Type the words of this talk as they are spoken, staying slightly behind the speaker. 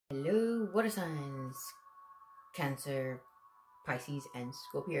water signs, Cancer, Pisces, and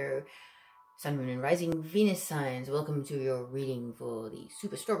Scorpio. Sun, Moon, and Rising Venus signs. Welcome to your reading for the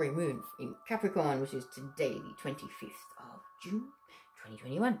Super Strawberry Moon in Capricorn, which is today, the 25th of June,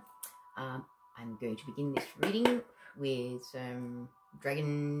 2021. I'm going to begin this reading with some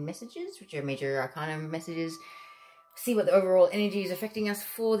dragon messages, which are major arcana messages. See what the overall energy is affecting us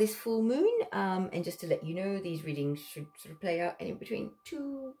for this full moon. And just to let you know, these readings should sort of play out in between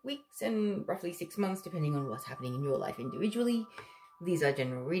 2 weeks and roughly 6 months, depending on what's happening in your life individually. These are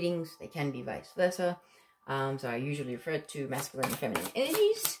general readings. They can be vice versa. So I usually refer to masculine and feminine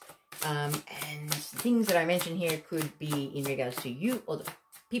energies. And things that I mention here could be in regards to you or the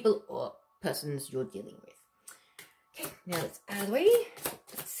people or persons you're dealing with. Okay, now that's out of the way.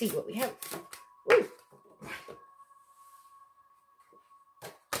 Let's see what we have. Woo!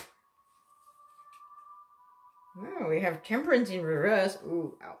 Oh, we have Temperance in reverse.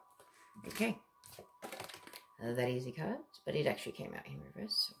 Ooh, ow. Okay. That is the card, but it actually came out in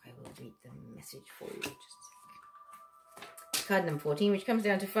reverse, so I will read the message for you. Just a sec. Card number 14, which comes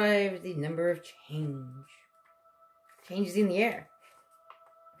down to 5, the number of change. Change is in the air.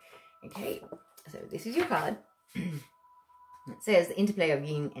 Okay, so this is your card. It says the interplay of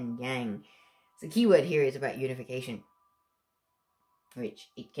yin and yang. So the key word here is about unification, which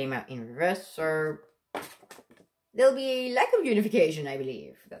it came out in reverse, so there'll be a lack of unification, I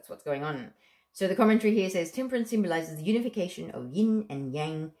believe. That's what's going on. So the commentary here says, Temperance symbolizes the unification of yin and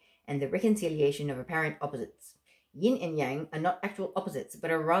yang and the reconciliation of apparent opposites. Yin and yang are not actual opposites,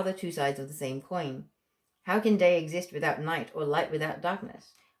 but are rather two sides of the same coin. How can day exist without night or light without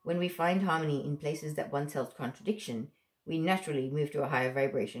darkness? When we find harmony in places that once held contradiction, we naturally move to a higher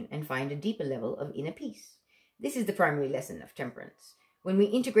vibration and find a deeper level of inner peace. This is the primary lesson of Temperance. When we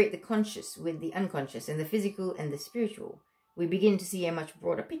integrate the conscious with the unconscious and the physical and the spiritual, we begin to see a much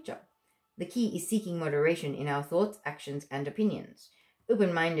broader picture. The key is seeking moderation in our thoughts, actions, and opinions.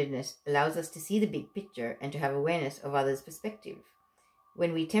 Open-mindedness allows us to see the big picture and to have awareness of others' perspective.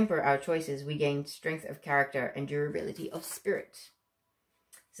 When we temper our choices, we gain strength of character and durability of spirit.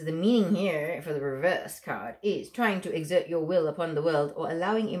 So the meaning here for the reverse card is trying to exert your will upon the world or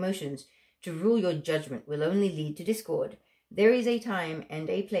allowing emotions to rule your judgment will only lead to discord. There is a time and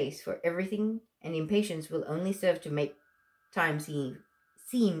a place for everything, and impatience will only serve to make time seem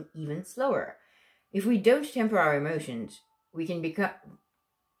even slower. If we don't temper our emotions, we can become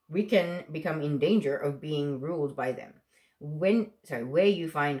in danger of being ruled by them. Where you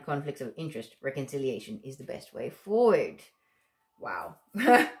find conflicts of interest, reconciliation is the best way forward. Wow.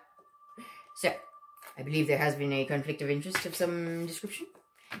 So, I believe there has been a conflict of interest of some description,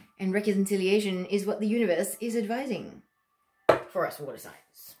 and reconciliation is what the universe is advising for us water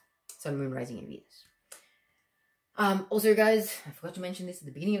signs. Sun, Moon, Rising, and Venus. Also, guys, I forgot to mention this at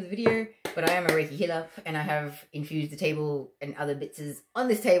the beginning of the video, but I am a Reiki healer, and I have infused the table and other bits on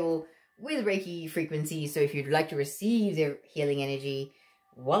this table with Reiki frequencies. So if you'd like to receive their healing energy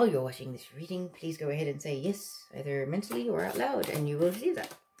while you're watching this reading, please go ahead and say yes, either mentally or out loud, and you will receive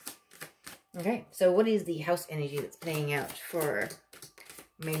that. Okay, so what is the house energy that's playing out for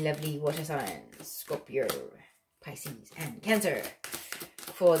my lovely water signs, Scorpio, Pisces, and Cancer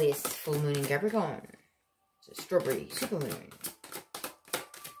for this full moon in Capricorn? So Strawberry Supermoon.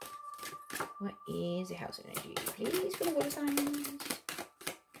 What is the house energy, please, for the water signs?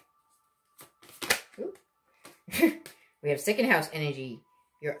 We have second house energy.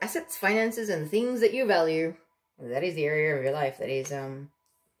 Your assets, finances, and things that you value. That is the area of your life that is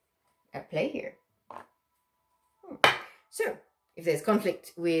at play here. So, if there's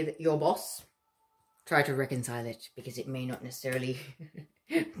conflict with your boss, try to reconcile it, because it may not necessarily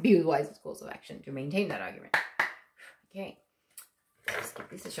be the wisest course of action to maintain that argument. Okay, let's give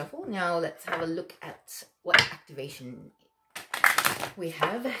this a shuffle. Now let's have a look at what activation we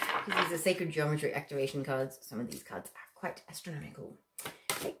have. These are sacred geometry activation cards. Some of these cards are quite astronomical.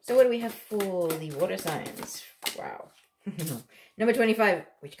 Okay, so what do we have for the water signs? Wow. Number 25,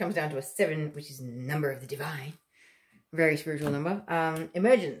 which comes down to a 7, which is the number of the divine. Very spiritual number.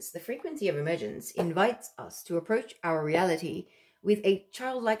 Emergence. The frequency of emergence invites us to approach our reality with a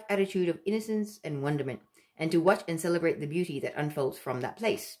childlike attitude of innocence and wonderment, and to watch and celebrate the beauty that unfolds from that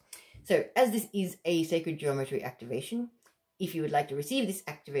place. So, as this is a sacred geometry activation, if you would like to receive this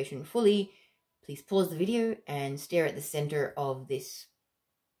activation fully, please pause the video and stare at the center of this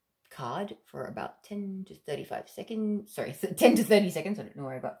card for about 10 to 35 seconds. Sorry, 10 to 30 seconds. I don't know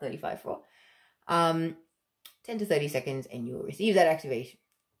where I got 35 for. 10 to 30 seconds, and you'll receive that activation.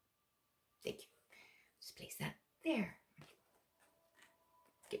 Thank you. Just place that there.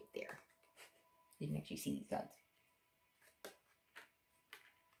 Get there. You can actually see these cards.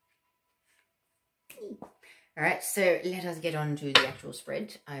 Alright, so let us get on to the actual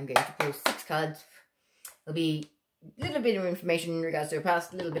spread. I'm going to pull 6 cards. There'll be a little bit of information in regards to the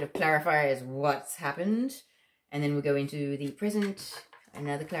past, a little bit of clarifier as what's happened. And then we'll go into the present,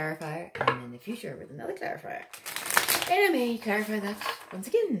 another clarifier, and then the future with another clarifier. And I may clarify that once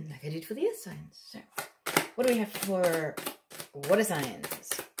again, like I did for the earth signs. So, what do we have for water signs?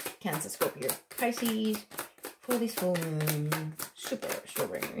 Cancer, Scorpio, Pisces, for this full moon, super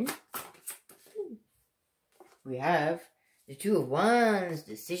strawberry moon. We have the Two of Wands,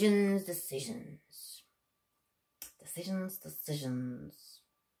 decisions.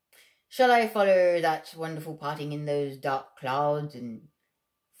 Shall I follow that wonderful parting in those dark clouds and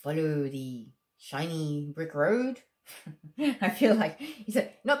follow the shiny brick road? I feel like he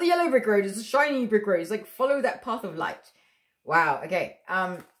said, not the yellow brick road, it's a shiny brick road. It's like, follow that path of light. Wow, okay.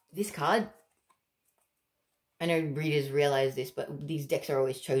 This card, I know readers realize this, but these decks are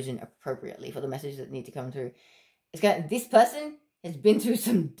always chosen appropriately for the messages that need to come through. It's got, this person has been through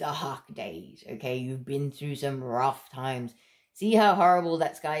some dark days, okay? You've been through some rough times. See how horrible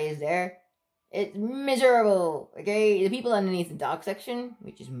that sky is there? It's miserable, okay? The people underneath the dark section,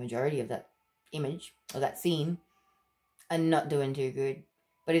 which is majority of that image, or that scene, are not doing too good.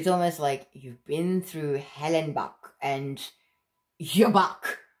 But it's almost like you've been through hell and back, and you're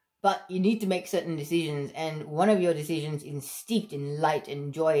back. But you need to make certain decisions, and one of your decisions is steeped in light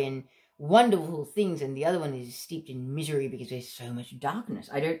and joy and wonderful things, and the other one is steeped in misery because there's so much darkness.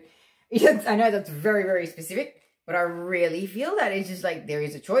 I know that's very, very specific, but I really feel that it's just like there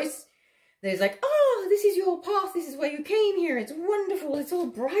is a choice. There's like, oh, this is your path, this is where you came here, it's wonderful, it's all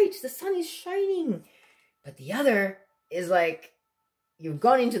bright, the sun is shining. But the other is like, you've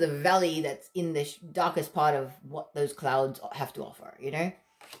gone into the valley that's in the darkest part of what those clouds have to offer, you know?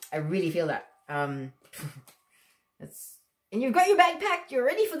 I really feel that. And you've got your bag packed, you're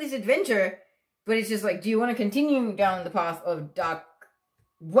ready for this adventure, but it's just like, do you want to continue down the path of dark,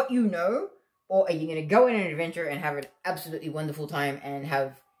 what you know, or are you going to go on an adventure and have an absolutely wonderful time and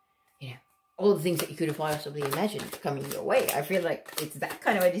have, you know, all the things that you could have possibly imagined coming your way? I feel like it's that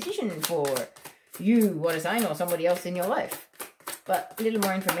kind of a decision for you, water sign, or somebody else in your life. But a little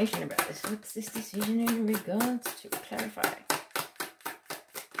more information about this. What's this decision in regards to? Clarify.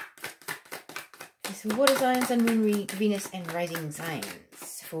 It's water signs, sun, moon, Venus, and rising signs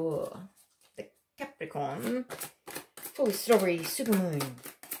for the Capricorn for strawberry supermoon.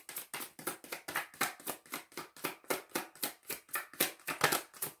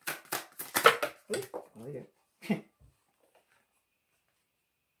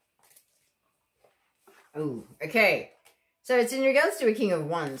 Oh, okay. So it's in regards to a King of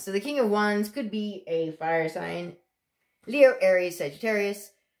Wands. So the King of Wands could be a fire sign. Leo, Aries,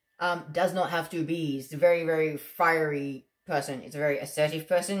 Sagittarius. Does not have to be. He's a very, very fiery person. It's a very assertive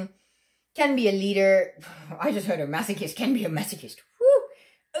person. Can be a leader. I just heard a masochist. Can be a masochist.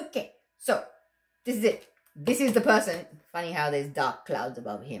 Woo! Okay. So, this is it. This is the person. Funny how there's dark clouds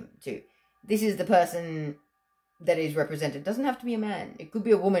above him, too. This is the person that is represented. Doesn't have to be a man. It could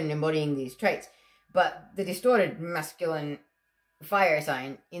be a woman embodying these traits. But the distorted masculine fire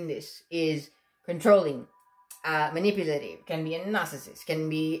sign in this is controlling, manipulative, can be a narcissist, can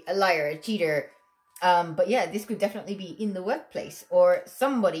be a liar, a cheater. But yeah, this could definitely be in the workplace or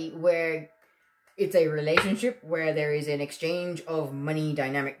somebody where it's a relationship where there is an exchange of money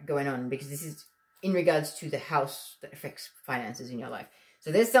dynamic going on, because this is in regards to the house that affects finances in your life.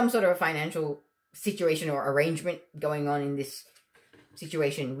 So there's some sort of a financial situation or arrangement going on in this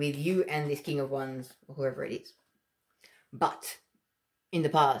situation with you and this King of Wands, or whoever it is. But in the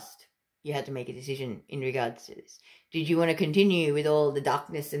past, you had to make a decision in regards to this. Did you want to continue with all the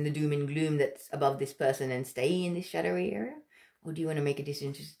darkness and the doom and gloom that's above this person and stay in this shadowy area? Or do you want to make a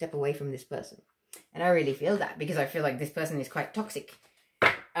decision to step away from this person? And I really feel that, because I feel like this person is quite toxic.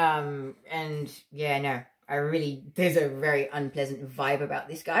 And yeah, no, there's a very unpleasant vibe about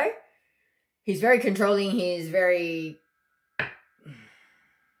this guy. He's very controlling, he's very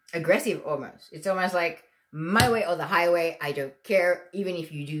aggressive almost. It's almost like, my way or the highway, I don't care. Even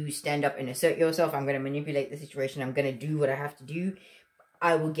if you do stand up and assert yourself, I'm going to manipulate the situation. I'm going to do what I have to do.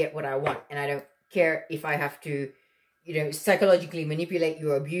 I will get what I want. And I don't care if I have to, you know, psychologically manipulate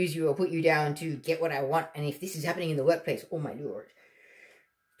you or abuse you or put you down to get what I want. And if this is happening in the workplace, oh my lord.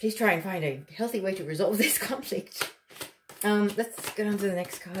 Please try and find a healthy way to resolve this conflict. Let's go on to the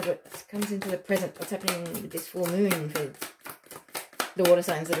next card. What comes into the present? What's happening with this full moon for the water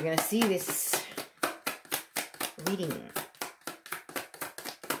signs that are going to see this reading?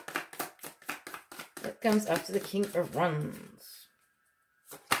 What comes after the King of Wands?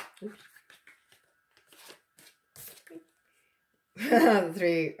 Oops. The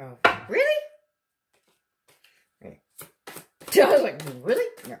three. Oh, really? I was like, really?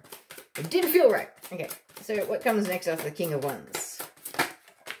 No. It didn't feel right. Okay, so what comes next after the King of Wands?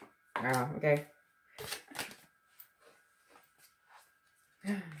 Oh, okay.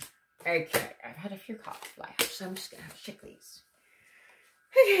 Okay, I've had a few cards fly out, so I'm just going to have to check these.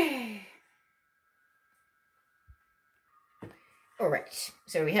 Okay. Alright,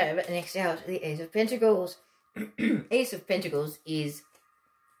 so we have next out the Ace of Pentacles. Ace of Pentacles is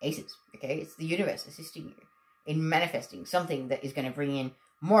aces, okay? It's the universe assisting you in manifesting something that is going to bring in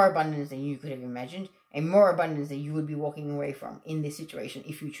more abundance than you could have imagined, and more abundance than you would be walking away from in this situation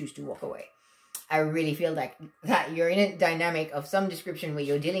if you choose to walk away. I really feel like that you're in a dynamic of some description where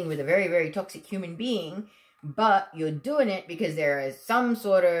you're dealing with a very, very toxic human being, but you're doing it because there is some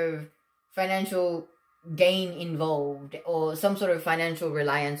sort of financial gain involved or some sort of financial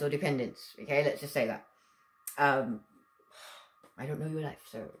reliance or dependence. Okay, let's just say that. I don't know your life,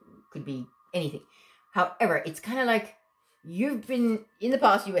 so it could be anything. However, it's kind of like you've been, in the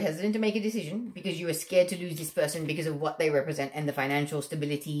past, you were hesitant to make a decision because you were scared to lose this person because of what they represent and the financial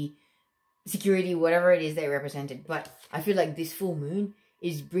stability, security, whatever it is they represented. But I feel like this full moon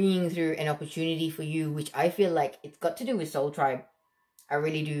is bringing through an opportunity for you, which I feel like it's got to do with Soul Tribe. I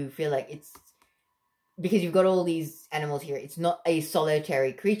really do feel like it's because you've got all these animals here. It's not a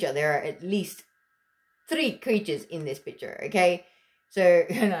solitary creature. There are at least 3 creatures in this picture, okay? So,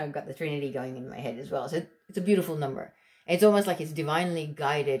 and I've got the Trinity going in my head as well. So it's a beautiful number. And it's almost like it's divinely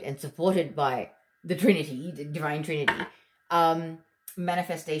guided and supported by the Trinity, the Divine Trinity.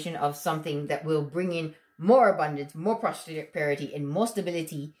 Manifestation of something that will bring in more abundance, more prosperity, and more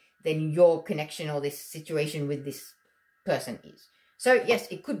stability than your connection or this situation with this person is. So yes,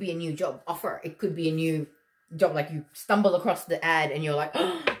 it could be a new job offer. It could be a new job, like you stumble across the ad and you're like,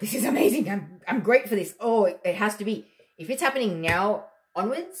 oh, this is amazing. I'm great for this. Oh, it has to be. If it's happening now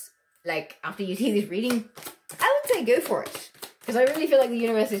onwards, like after you see this reading, I would say go for it. Because I really feel like the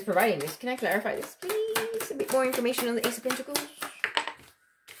universe is providing this. Can I clarify this, please? A bit more information on the Ace of Pentacles.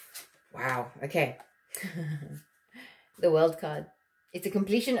 Wow, okay. The World card. It's a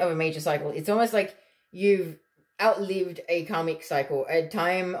completion of a major cycle. It's almost like you've outlived a karmic cycle, a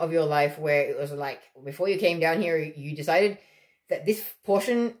time of your life where it was like, before you came down here, you decided that this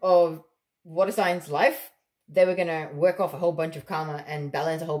portion of water sign's life, they were going to work off a whole bunch of karma and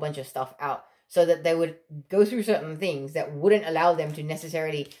balance a whole bunch of stuff out so that they would go through certain things that wouldn't allow them to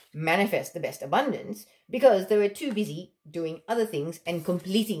necessarily manifest the best abundance because they were too busy doing other things and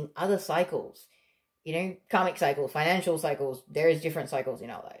completing other cycles. You know, karmic cycles, financial cycles, there's different cycles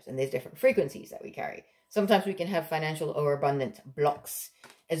in our lives and there's different frequencies that we carry. Sometimes we can have financial or abundance blocks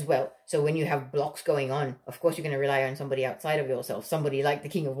as well. So when you have blocks going on, of course you're going to rely on somebody outside of yourself, somebody like the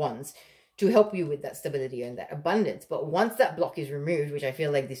King of Wands, to help you with that stability and that abundance. But once that block is removed, which I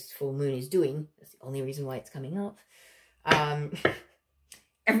feel like this full moon is doing, that's the only reason why it's coming up.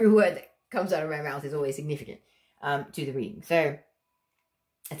 Every word that comes out of my mouth is always significant to the reading. So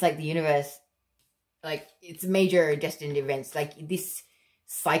it's like the universe, like it's major destined events, like this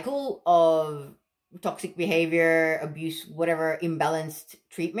cycle of toxic behavior, abuse, whatever imbalanced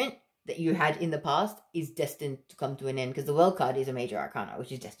treatment that you had in the past is destined to come to an end because the World card is a major arcana,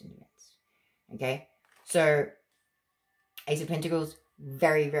 which is destined events. Okay, so Ace of Pentacles,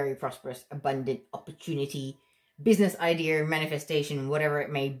 very, very prosperous, abundant opportunity, business idea, manifestation, whatever it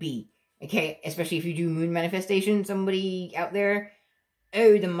may be. Okay, especially if you do moon manifestation, somebody out there,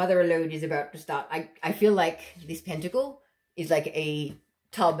 oh, the mother load is about to start. I feel like this pentacle is like a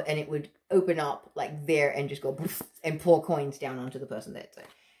tub and it would open up like there and just go poof, and pour coins down onto the person that's it.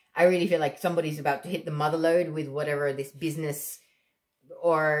 I really feel like somebody's about to hit the mother load with whatever this business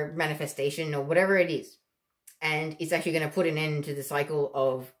or manifestation or whatever it is. And it's actually going to put an end to the cycle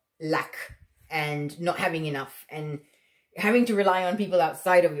of lack and not having enough and having to rely on people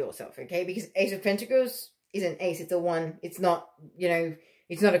outside of yourself, okay? Because Ace of Pentacles is an ace. It's a one. It's not, you know,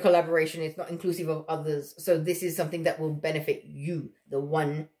 it's not a collaboration. It's not inclusive of others. So this is something that will benefit you, the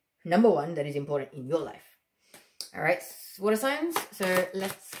one, number one, that is important in your life. All right, water signs. So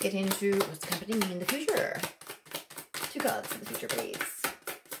let's get into what's happening in the future. 2 cards for the future, please.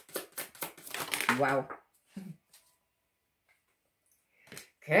 Wow.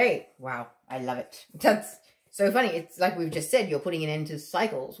 Okay, wow, I love it. That's so funny. It's like we've just said, you're putting an end to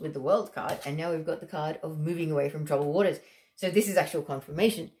cycles with the World card, and now we've got the card of moving away from troubled waters. So this is actual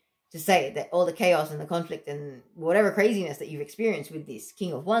confirmation to say that all the chaos and the conflict and whatever craziness that you've experienced with this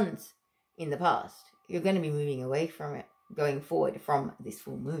King of Wands in the past, you're going to be moving away from it, going forward from this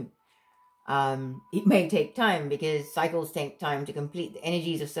full moon. It may take time because cycles take time to complete. The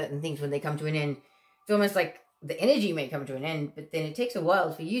energies of certain things, when they come to an end, it's almost like the energy may come to an end, but then it takes a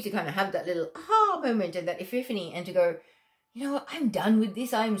while for you to kind of have that little aha moment and that epiphany and to go, you know what, I'm done with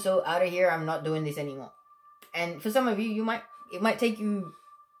this. I'm so out of here. I'm not doing this anymore. And for some of you, it might take you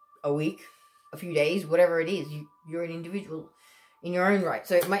a week, a few days, whatever it is. You're an individual in your own right.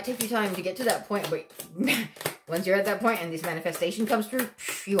 So it might take you time to get to that point, but once you're at that point and this manifestation comes through,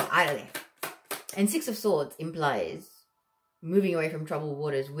 you are out of there. And Six of Swords implies moving away from troubled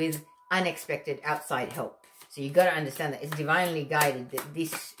waters with unexpected outside help. So you got to understand that it's divinely guided, that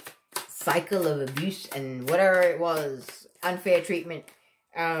this cycle of abuse and whatever it was, unfair treatment,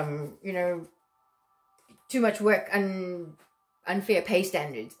 you know, too much work, unfair pay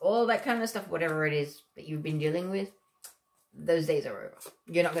standards, all that kind of stuff, whatever it is that you've been dealing with, those days are over.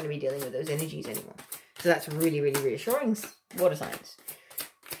 You're not going to be dealing with those energies anymore. So that's really, really reassuring, water signs.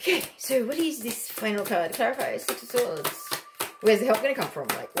 Okay, so what is this final card? Clarify, Six of Swords. Where's the help going to come from?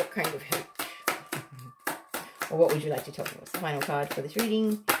 Like, what kind of help? Or what would you like to tell me? What's the final card for this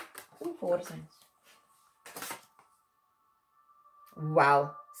reading? Ooh, for water signs.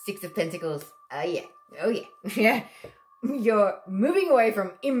 Wow. Six of Pentacles. Oh, yeah. Oh, yeah. Yeah. You're moving away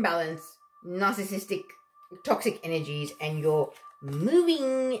from imbalance, narcissistic, toxic energies, and you're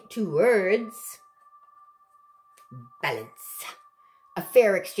moving towards balance. A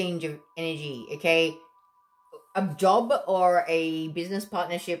fair exchange of energy, okay? A job or a business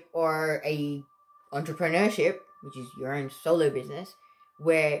partnership or a entrepreneurship, which is your own solo business,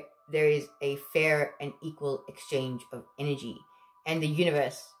 where there is a fair and equal exchange of energy. And the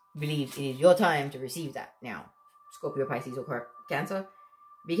universe believes it is your time to receive that now. Scorpio, Pisces, or Cancer.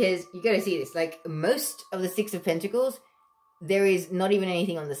 Because you got to see this. Like, most of the Six of Pentacles, there is not even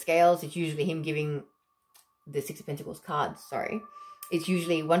anything on the scales. It's usually him giving the Six of Pentacles cards, sorry. It's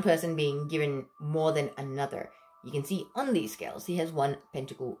usually one person being given more than another. You can see on these scales, he has one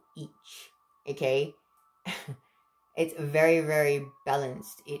pentacle each. Okay? It's very, very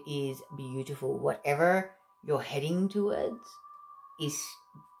balanced. It is beautiful. Whatever you're heading towards is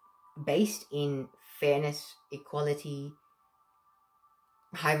based in fairness, equality,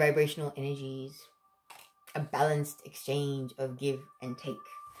 high vibrational energies, a balanced exchange of give and take.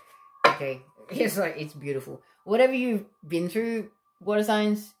 Okay? It's like, it's beautiful. Whatever you've been through, water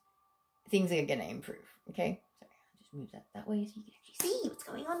signs, things are gonna improve. Okay? Sorry, I'll just move that way so you can actually see what's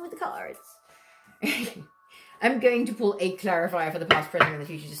going on with the cards. I'm going to pull a clarifier for the past, present, and the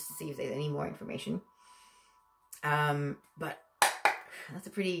future just to see if there's any more information. But that's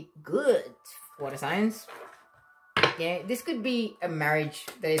a pretty good water signs. Yeah, this could be a marriage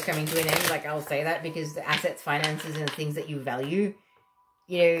that is coming to an end. Like, I'll say that because the assets, finances, and the things that you value,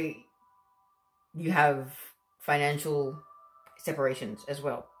 you know, you have financial separations as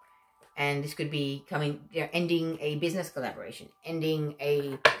well. And this could be coming, you know, ending a business collaboration, ending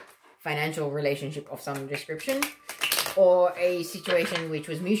a financial relationship of some description, or a situation which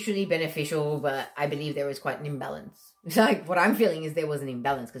was mutually beneficial, but I believe there was quite an imbalance. It's like, what I'm feeling is there was an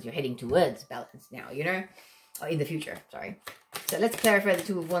imbalance because you're heading towards balance now, you know? Or in the future, sorry. So let's clarify the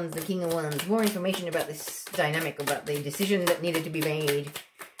Two of Wands, the King of Wands. More information about this dynamic, about the decision that needed to be made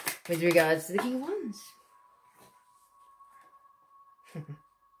with regards to the King of Wands.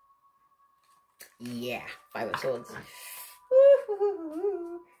 Yeah, Five of Swords.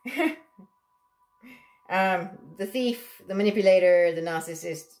 The thief, the manipulator, the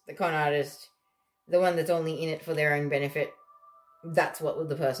narcissist, the con artist, the one that's only in it for their own benefit. That's what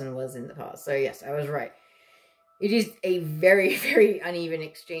the person was in the past. So yes, I was right. It is a very, very uneven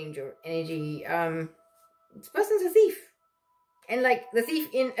exchange of energy. This person's a thief. And like, the thief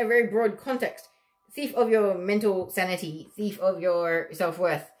in a very broad context. Thief of your mental sanity, thief of your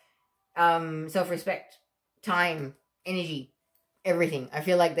self-worth, self-respect, time, energy, everything. I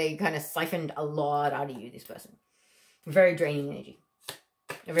feel like they kind of siphoned a lot out of you, this person. Very draining energy.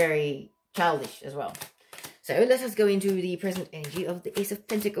 Very childish as well. So let us go into the present energy of the Ace of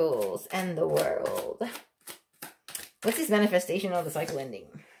Pentacles and the World. What's this manifestation of the cycle ending?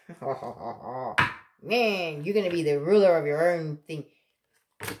 Man, you're going to be the ruler of your own thing.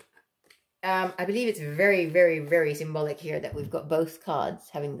 I believe it's very, very, very symbolic here that we've got both cards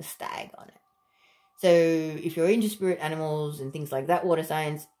having the stag on it. So if you're into spirit animals and things like that, water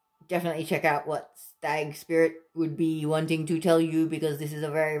signs, definitely check out what stag spirit would be wanting to tell you, because this is a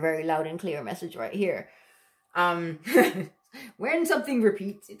very, very loud and clear message right here. When something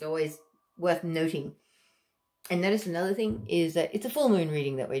repeats, it's always worth noting. And notice another thing is that it's a full moon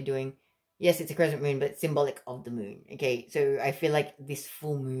reading that we're doing. Yes, it's a crescent moon, but it's symbolic of the moon. Okay, so I feel like this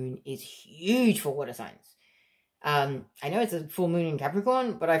full moon is huge for water signs. I know it's a full moon in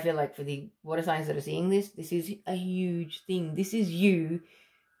Capricorn, but I feel like for the water signs that are seeing this, this is a huge thing. This is you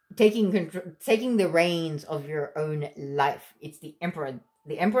taking control, taking the reins of your own life. It's the Emperor.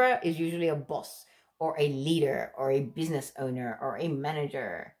 The Emperor is usually a boss or a leader or a business owner or a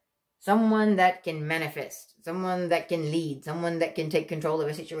manager. Someone that can manifest, someone that can lead, someone that can take control of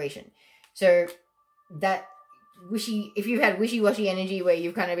a situation. So that if you've had wishy-washy energy where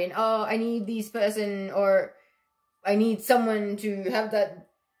you've kind of been, oh, I need this person, or I need someone to have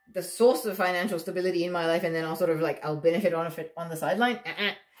the source of financial stability in my life, and then I'll sort of like, I'll benefit on the sideline.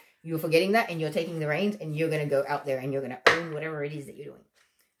 You're forgetting that, and you're taking the reins, and you're going to go out there and you're going to own whatever it is that you're doing.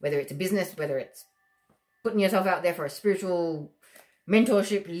 Whether it's a business, whether it's putting yourself out there for a spiritual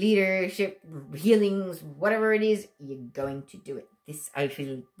mentorship, leadership, healings, whatever it is, you're going to do it. I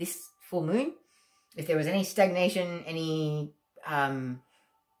feel this full moon, if there was any stagnation, any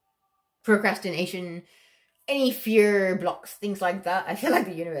procrastination, any fear blocks, things like that, I feel like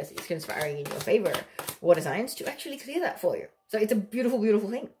the universe is conspiring in your favor, water signs, to actually clear that for you. So it's a beautiful,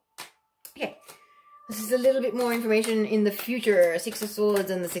 beautiful thing. Okay, this is a little bit more information in the future. 6 of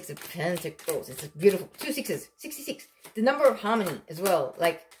Swords and the 6 of Pentacles. It's a beautiful 2 sixes, 66. The number of harmony as well.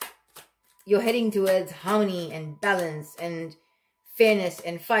 Like, you're heading towards harmony and balance and fairness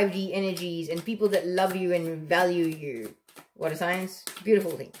and 5D energies and people that love you and value you. Water signs,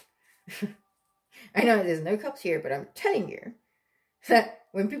 beautiful thing. I know there's no cups here, but I'm telling you that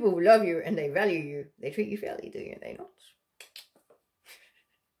when people love you and they value you, they treat you fairly, do they not?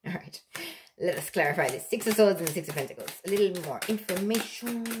 Alright, let us clarify this. 6 of Swords and the 6 of Pentacles. A little more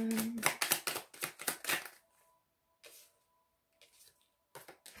information.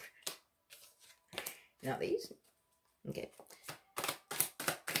 Not these. Okay.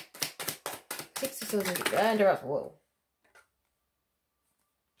 6 of Swords and whoa.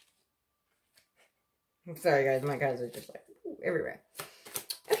 I'm sorry guys, my cards are just like everywhere.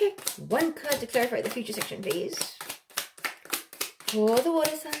 Okay, one card to clarify the future section, please. For the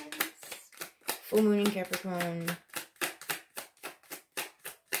water signs. Full moon in Capricorn.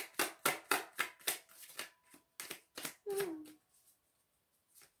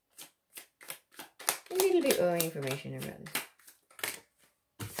 A little bit more information about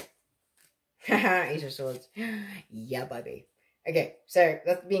this. Haha, Ace of Swords. Yeah, baby. Okay, so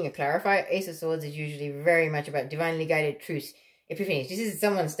that's being a clarifier. Ace of Swords is usually very much about divinely guided truths, epiphanies. This is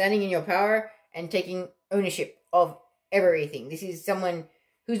someone standing in your power and taking ownership of everything. This is someone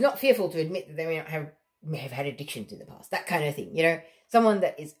who's not fearful to admit that they may have had addictions in the past. That kind of thing, you know? Someone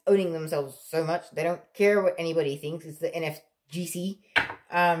that is owning themselves so much, they don't care what anybody thinks. It's the NFGC.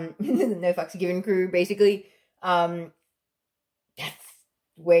 No fucks given crew, basically. That's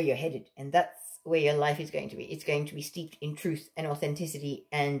where you're headed. And that's where your life is going to be. It's going to be steeped in truth and authenticity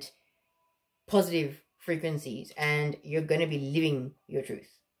and positive frequencies. And you're going to be living your truth.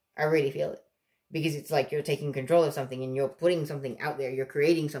 I really feel it. Because it's like you're taking control of something and you're putting something out there. You're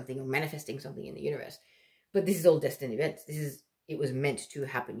creating something or manifesting something in the universe. But this is all destined events. It was meant to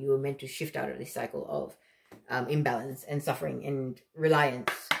happen. You were meant to shift out of this cycle of imbalance and suffering and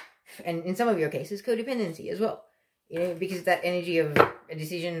reliance. And in some of your cases, codependency as well. You know, because that energy of a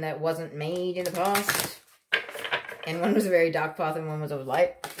decision that wasn't made in the past. And one was a very dark path and one was of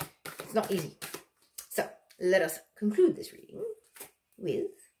light. It's not easy. So, let us conclude this reading with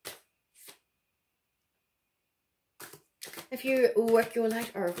a few Work Your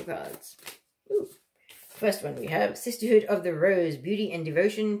Light Oracle cards. Ooh. First one we have Sisterhood of the Rose, Beauty and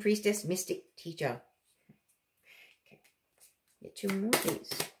Devotion, Priestess, Mystic, Teacher. Okay. Get 2 more, please.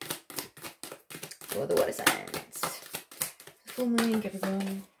 For the water signs. Full moon,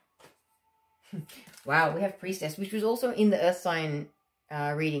 Capricorn. Wow, we have Priestess, which was also in the Earth sign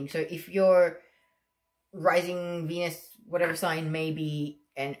reading. So if your rising Venus, whatever sign may be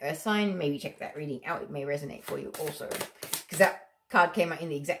an Earth sign, maybe check that reading out. It may resonate for you also. Because that card came out in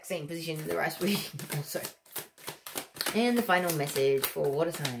the exact same position as the last reading also. And the final message for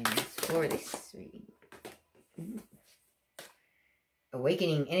water signs for this reading. Ooh.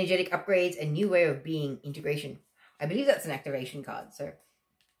 Awakening, energetic upgrades, a new way of being, integration. I believe that's an activation card, so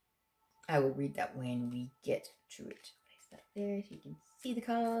I will read that when we get to it. Place that there so you can see the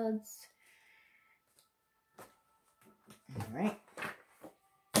cards. Alright.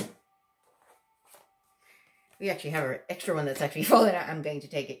 We actually have an extra one that's actually fallen out. I'm going to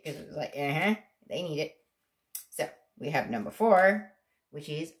take it because it was like, they need it. So, we have number 4, which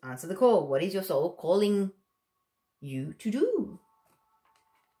is answer the call. What is your soul calling you to do?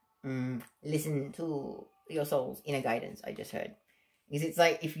 Listen to your soul's inner guidance, I just heard. Because it's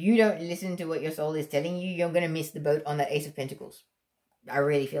like, if you don't listen to what your soul is telling you, you're going to miss the boat on that Ace of Pentacles. I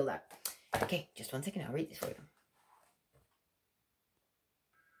really feel that. Okay, just 1 second. I'll read this for you.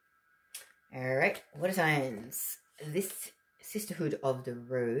 Alright, water signs. This Sisterhood of the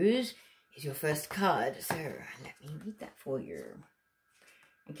Rose is your first card. So, let me read that for you.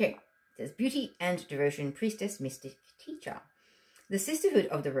 Okay, It says, beauty and devotion, priestess, mystic, teacher. The Sisterhood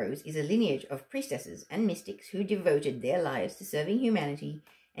of the Rose is a lineage of priestesses and mystics who devoted their lives to serving humanity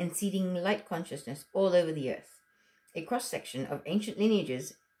and seeding light consciousness all over the earth. A cross-section of ancient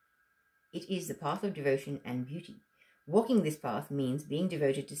lineages, it is the path of devotion and beauty. Walking this path means being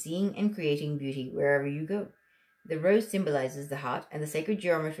devoted to seeing and creating beauty wherever you go. The rose symbolizes the heart and the sacred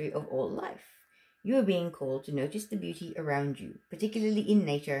geometry of all life. You are being called to notice the beauty around you, particularly in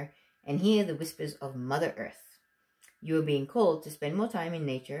nature, and hear the whispers of Mother Earth. You are being called to spend more time in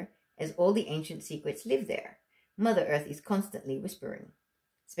nature, as all the ancient secrets live there. Mother Earth is constantly whispering.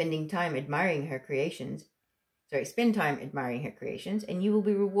 Spend time admiring her creations, and you will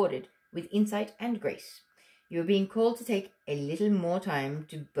be rewarded with insight and grace. You are being called to take a little more time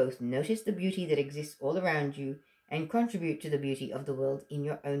to both notice the beauty that exists all around you and contribute to the beauty of the world in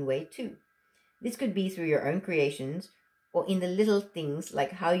your own way too. This could be through your own creations, or in the little things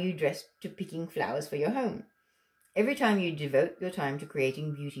like how you dress to picking flowers for your home. Every time you devote your time to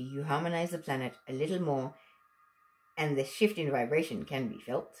creating beauty, you harmonize the planet a little more, and the shift in vibration can be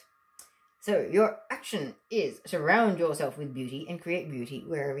felt. So your action is surround yourself with beauty and create beauty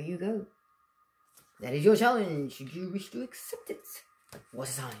wherever you go. That is your challenge, should you wish to accept it. What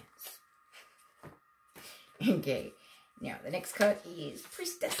a science. Okay, now the next card is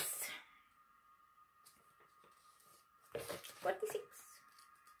Priestess. 46.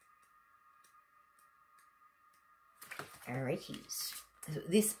 Alrighties. So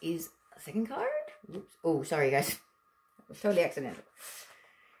this is a second card. Oops. Oh, sorry guys. That was totally accidental.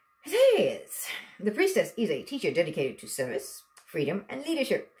 It is. The Priestess is a teacher dedicated to service, freedom, and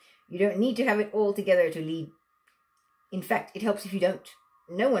leadership. You don't need to have it all together to lead. In fact, it helps if you don't.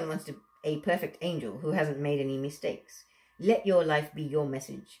 No one wants a perfect angel who hasn't made any mistakes. Let your life be your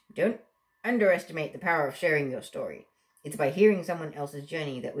message. Don't underestimate the power of sharing your story. It's by hearing someone else's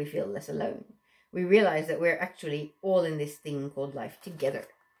journey that we feel less alone. We realize that we're actually all in this thing called life together.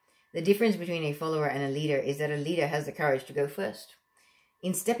 The difference between a follower and a leader is that a leader has the courage to go first.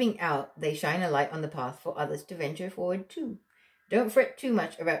 In stepping out, they shine a light on the path for others to venture forward too. Don't fret too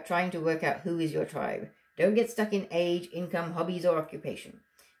much about trying to work out who is your tribe. Don't get stuck in age, income, hobbies, or occupation.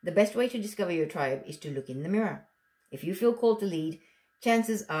 The best way to discover your tribe is to look in the mirror. If you feel called to lead,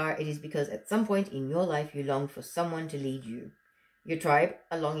 chances are it is because at some point in your life you longed for someone to lead you. Your tribe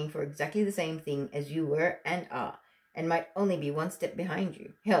are longing for exactly the same thing as you were and are, and might only be one step behind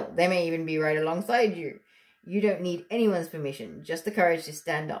you. Hell, they may even be right alongside you. You don't need anyone's permission, just the courage to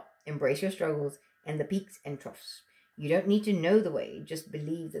stand up, embrace your struggles, and the peaks and troughs. You don't need to know the way, just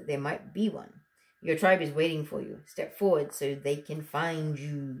believe that there might be one. Your tribe is waiting for you. Step forward so they can find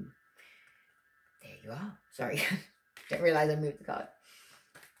you. There you are. Sorry, didn't realize I moved the card.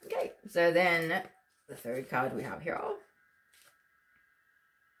 Okay, so then the third card we have here.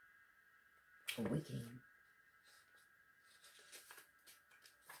 Awakening.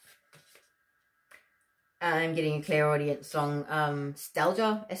 I'm getting a clairaudient song,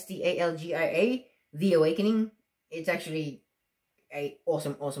 Stalgia, S-T-A-L-G-I-A, The Awakening. It's actually a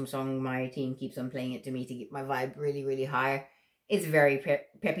awesome song. My team keeps on playing it to me to get my vibe really, really high. It's very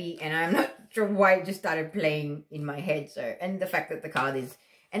peppy, and I'm not sure why it just started playing in my head. So, and the fact that the card is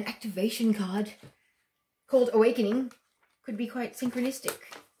an activation card called Awakening could be quite synchronistic.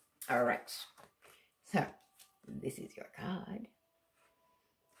 All right. So, this is your card.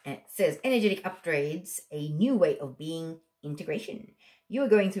 And it says, energetic upgrades, a new way of being, integration. You are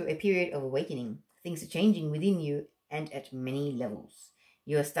going through a period of awakening. Things are changing within you and at many levels.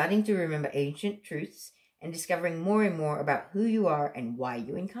 You are starting to remember ancient truths and discovering more and more about who you are and why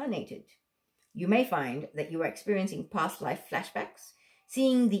you incarnated. You may find that you are experiencing past life flashbacks,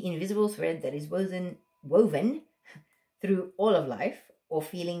 seeing the invisible thread that is woven through all of life, or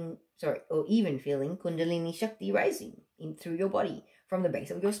even feeling Kundalini Shakti rising through your body from the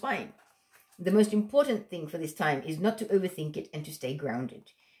base of your spine. The most important thing for this time is not to overthink it and to stay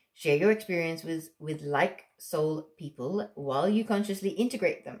grounded. Share your experience with like soul people while you consciously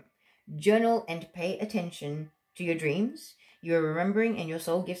integrate them. Journal and pay attention to your dreams. You are remembering and your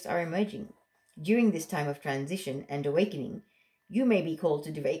soul gifts are emerging. During this time of transition and awakening, you may be called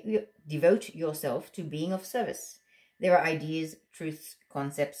to devote yourself to being of service. There are ideas, truths,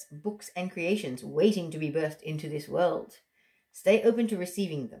 concepts, books, and creations waiting to be birthed into this world. Stay open to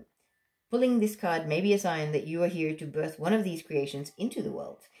receiving them. Pulling this card may be a sign that you are here to birth one of these creations into the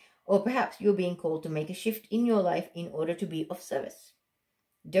world, or perhaps you're being called to make a shift in your life in order to be of service.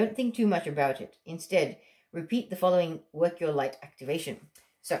 Don't think too much about it. Instead, repeat the following Work Your Light activation.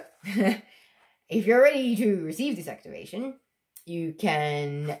 So, if you're ready to receive this activation, you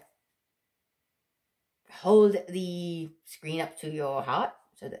can hold the screen up to your heart.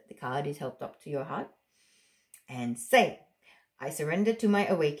 so that the card is helped up to your heart. And say, I surrender to my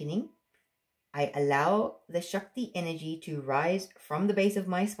awakening. I allow the Shakti energy to rise from the base of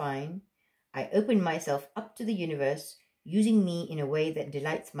my spine. I open myself up to the universe, using me in a way that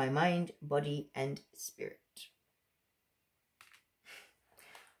delights my mind, body, and spirit.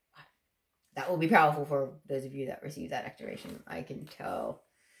 That will be powerful for those of you that receive that activation. I can tell.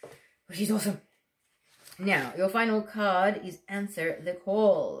 Oh, she's awesome. Now, your final card is Answer the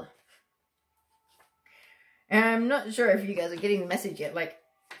Call. And I'm not sure if you guys are getting the message yet. Like,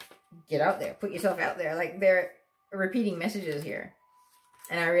 get out there. Put yourself out there. Like, they're repeating messages here.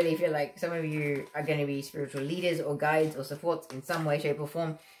 And I really feel like some of you are going to be spiritual leaders or guides or supports in some way, shape, or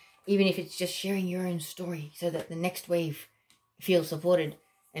form. Even if it's just sharing your own story so that the next wave feels supported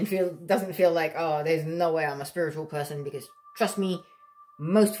and doesn't feel like, oh, there's no way I'm a spiritual person. Because trust me,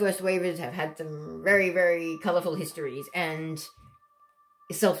 most first wavers have had some very, very colorful histories. And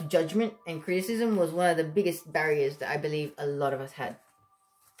self-judgment and criticism was one of the biggest barriers that I believe a lot of us had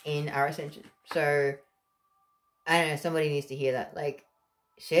in our ascension. So, I don't know, somebody needs to hear that. Like,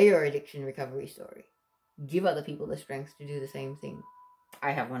 share your addiction recovery story. Give other people the strength to do the same thing.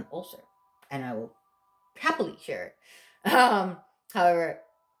 I have one also, and I will happily share it. However,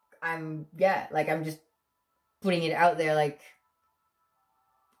 I'm just putting it out there. Like,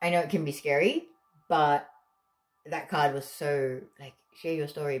 I know it can be scary, but that card was so, like, share your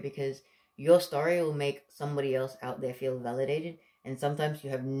story, because your story will make somebody else out there feel validated, and sometimes you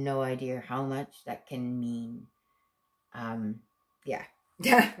have no idea how much that can mean. Yeah.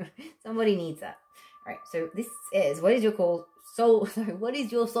 Somebody needs that. All right, so this is, what is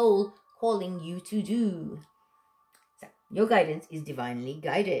your soul calling you to do? So, your guidance is divinely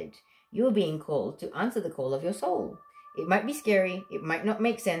guided. You are being called to answer the call of your soul. It might be scary, it might not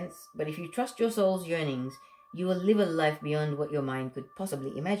make sense, but if you trust your soul's yearnings, you will live a life beyond what your mind could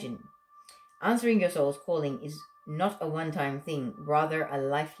possibly imagine. Answering your soul's calling is not a one-time thing, rather a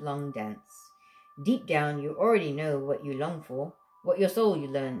lifelong dance. Deep down, you already know what you long for, what your soul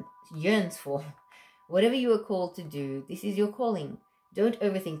yearns for. Whatever you are called to do, this is your calling. Don't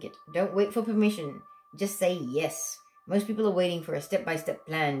overthink it. Don't wait for permission. Just say yes. Most people are waiting for a step-by-step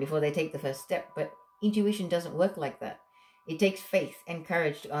plan before they take the first step, but intuition doesn't work like that. It takes faith and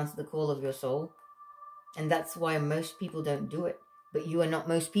courage to answer the call of your soul. And that's why most people don't do it. But you are not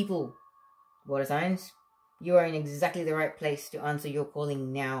most people. Water signs, you are in exactly the right place to answer your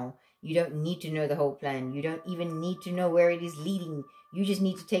calling now. You don't need to know the whole plan. You don't even need to know where it is leading. You just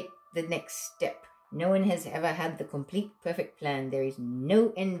need to take the next step. No one has ever had the complete, perfect plan. There is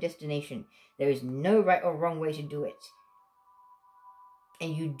no end destination. There is no right or wrong way to do it.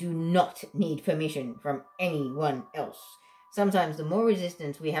 And you do not need permission from anyone else. Sometimes the more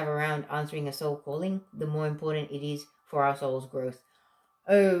resistance we have around answering a soul calling, the more important it is for our soul's growth.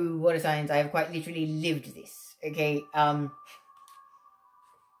 Oh, water signs, I have quite literally lived this. Okay,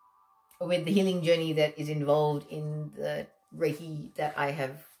 with the healing journey that is involved in the Reiki that I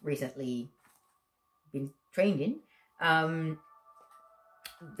have recently been trained in,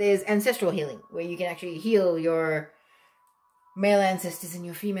 there's ancestral healing, where you can actually heal your male ancestors and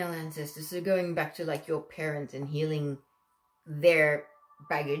your female ancestors. So going back to, like, your parents and healing their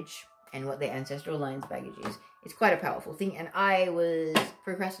baggage and what their ancestral line's baggage is. It's quite a powerful thing. And I was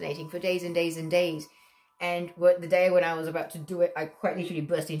procrastinating for days and days and days. And the day when I was about to do it, I quite literally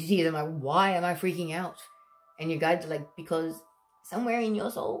burst into tears. I'm like, why am I freaking out? And your guides are like, because somewhere in your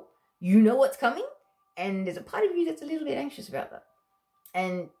soul, you know what's coming. And there's a part of you that's a little bit anxious about that.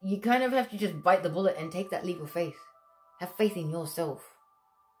 And you kind of have to just bite the bullet and take that leap of faith. Have faith in yourself.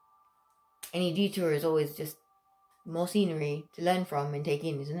 Any detour is always just more scenery to learn from and take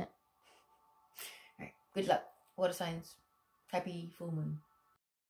in, isn't it? Alright, good luck. Water signs. Happy full moon.